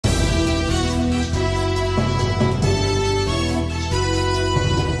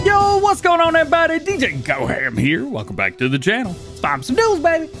What's going on, everybody? DjGoHam here. Welcome back to the channel. It's Farm Some News,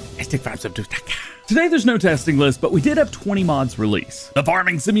 baby. Today there's no testing list, but we did have 20 mods release. The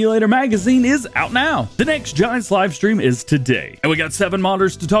Farming Simulator magazine is out now. The next Giants live stream is today. And we got 7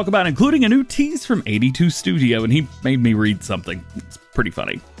 modders to talk about, including a new tease from 82 Studio, and he made me read something. It's pretty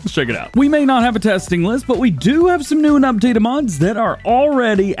funny. Let's check it out. We may not have a testing list, but we do have some new and updated mods that are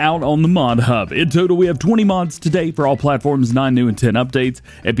already out on the mod hub. In total, we have 20 mods today for all platforms, 9 new and 10 updates.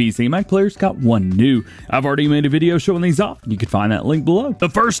 And PC and Mac players got 1 new. I've already made a video showing these off, and you can find that link below. The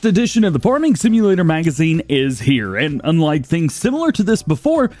first edition of the Farming Simulator magazine is here, and unlike things similar to this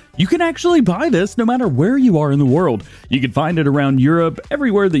before, you can actually buy this no matter where you are in the world. You can find it around Europe,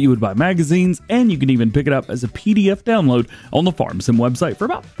 everywhere that you would buy magazines, and you can even pick it up as a PDF download on the Farm Sim website for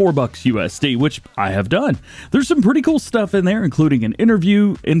about $4 USD, which I have done. There's some pretty cool stuff in there, including an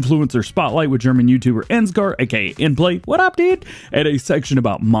interview, influencer spotlight with German YouTuber Ensgar, aka InPlay, what up dude, and a section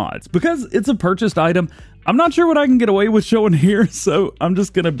about mods. Because it's a purchased item, I'm not sure what I can get away with showing here, so I'm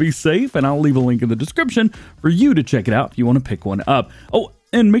just gonna be safe, and I'll leave a link in the description for you to check it out if you want to pick one up. Oh,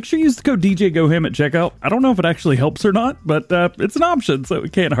 and make sure you use the code DjGoHam at checkout. I don't know if it actually helps or not, but it's an option, so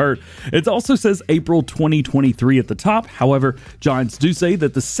it can't hurt. It also says April 2023 at the top. However, Giants do say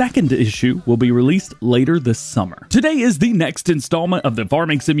that the second issue will be released later this summer. Today is the next installment of the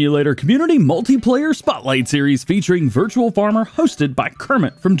Farming Simulator Community Multiplayer Spotlight Series featuring Virtual Farmer hosted by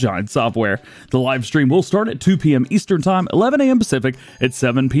Kermit from Giant Software. The live stream will start at 2 p.m. Eastern Time, 11 a.m. Pacific, at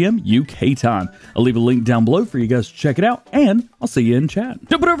 7 p.m. UK time. I'll leave a link down below for you guys to check it out, and I'll see you in chat.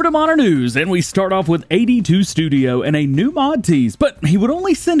 Jumping over to modern news, and we start off with 82 Studio and a new mod tease, but he would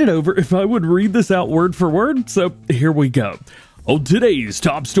only send it over if I would read this out word for word, so here we go. On today's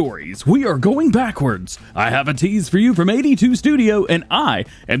top stories, we are going backwards. I have a tease for you from 82 Studio, and I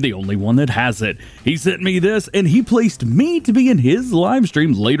am the only one that has it. He sent me this, and he placed me to be in his live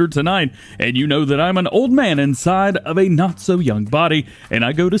stream later tonight. And you know that I'm an old man inside of a not-so-young body, and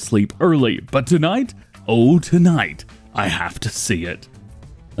I go to sleep early. But tonight, oh tonight, I have to see it.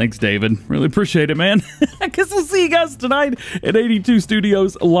 Thanks, David. Really appreciate it, man. I guess we'll see you guys tonight at 82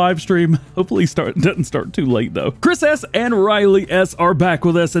 Studios live stream. Hopefully doesn't start too late, though. Chris S. and Riley S. are back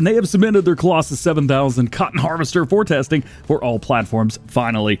with us, and they have submitted their Colossus 7000 cotton harvester for testing for all platforms,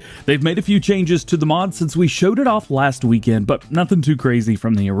 finally. They've made a few changes to the mod since we showed it off last weekend, but nothing too crazy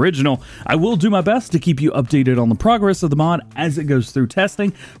from the original. I will do my best to keep you updated on the progress of the mod as it goes through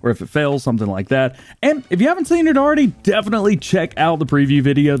testing, or if it fails, something like that. And if you haven't seen it already, definitely check out the preview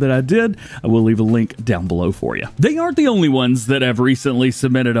video that I did. I will leave a link down below for you. They aren't the only ones that have recently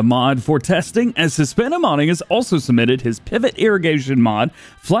submitted a mod for testing, as Hispano modding has also submitted his pivot irrigation mod,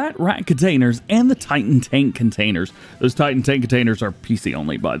 flat rack containers, and the Titan tank containers. Those Titan tank containers are PC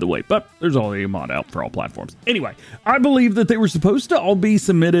only, by the way, but there's already a mod out for all platforms. Anyway, I believe that they were supposed to all be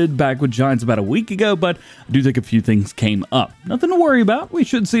submitted back with Giants about a week ago, but I do think a few things came up. Nothing to worry about. We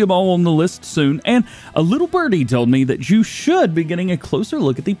should see them all on the list soon, and a little birdie told me that you should be getting a closer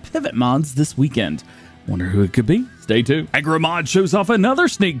look at the pivot mods this weekend. Wonder who it could be? Stay tuned. AgroMod shows off another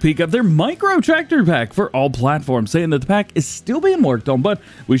sneak peek of their micro tractor pack for all platforms, saying that the pack is still being worked on, but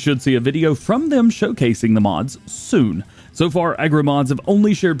we should see a video from them showcasing the mods soon. So far, AgroMods have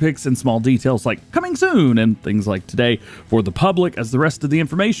only shared pics and small details like coming soon and things like today for the public, as the rest of the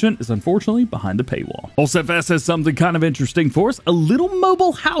information is unfortunately behind a paywall. OSFS has something kind of interesting for us, a little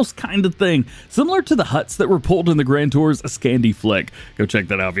mobile house kind of thing, similar to the huts that were pulled in the Grand Tour's Scandi flick. Go check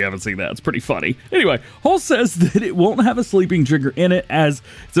that out if you haven't seen that, it's pretty funny. Anyway, Hull says that it won't have a sleeping trigger in it, as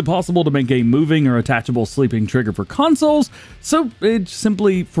it's impossible to make a moving or attachable sleeping trigger for consoles, so it's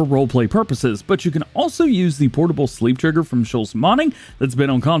simply for roleplay purposes, but you can also use the portable sleep trigger from Schultz Modding that's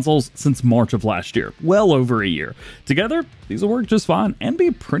been on consoles since March of last year, well over a year. Together, these will work just fine and be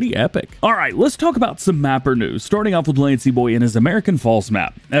pretty epic. Alright, let's talk about some mapper news, starting off with Lancey Boy and his American Falls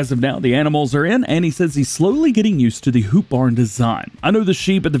map. As of now, the animals are in, and he says he's slowly getting used to the hoop barn design. I know the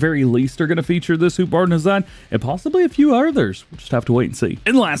sheep at the very least are going to feature this hoop barn design, and possibly a few others. We'll just have to wait and see.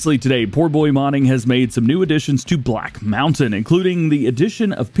 And lastly today, Poor Boy Modding has made some new additions to Black Mountain, including the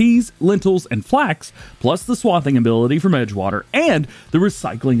addition of peas, lentils, and flax, plus the swathing ability from Edgewater, and the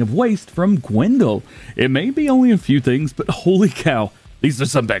recycling of waste from Gwendol. It may be only a few things, but holy cow, these are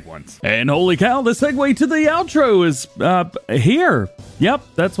some big ones. And holy cow, the segue to the outro is here. Yep,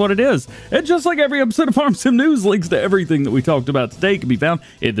 that's what it is. And just like every episode of Farm Sim News, links to everything that we talked about today can be found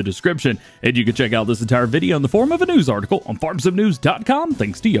in the description. And you can check out this entire video in the form of a news article on farmsimnews.com,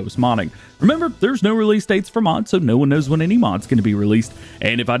 thanks to Yoast Modding. Remember, there's no release dates for mods, so no one knows when any mod's going to be released.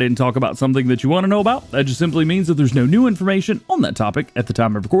 And if I didn't talk about something that you want to know about, that just simply means that there's no new information on that topic at the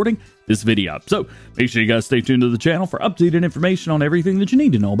time of recording this video. So make sure you guys stay tuned to the channel for updated information on everything everything that you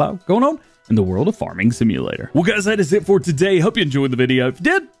need to know about going on in the world of Farming Simulator. Well, guys, that is it for today. Hope you enjoyed the video. If you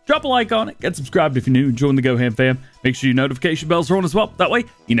did, drop a like on it. Get subscribed if you're new. Join the GoHam fam. Make sure your notification bells are on as well. That way,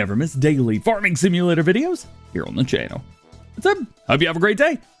 you never miss daily Farming Simulator videos here on the channel. That's it. Hope you have a great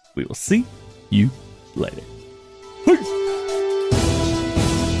day. We will see you later. Peace.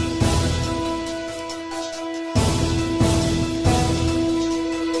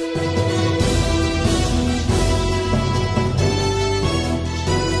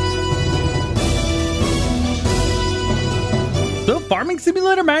 The Farming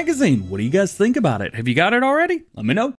Simulator magazine. What do you guys think about it? Have you got it already? Let me know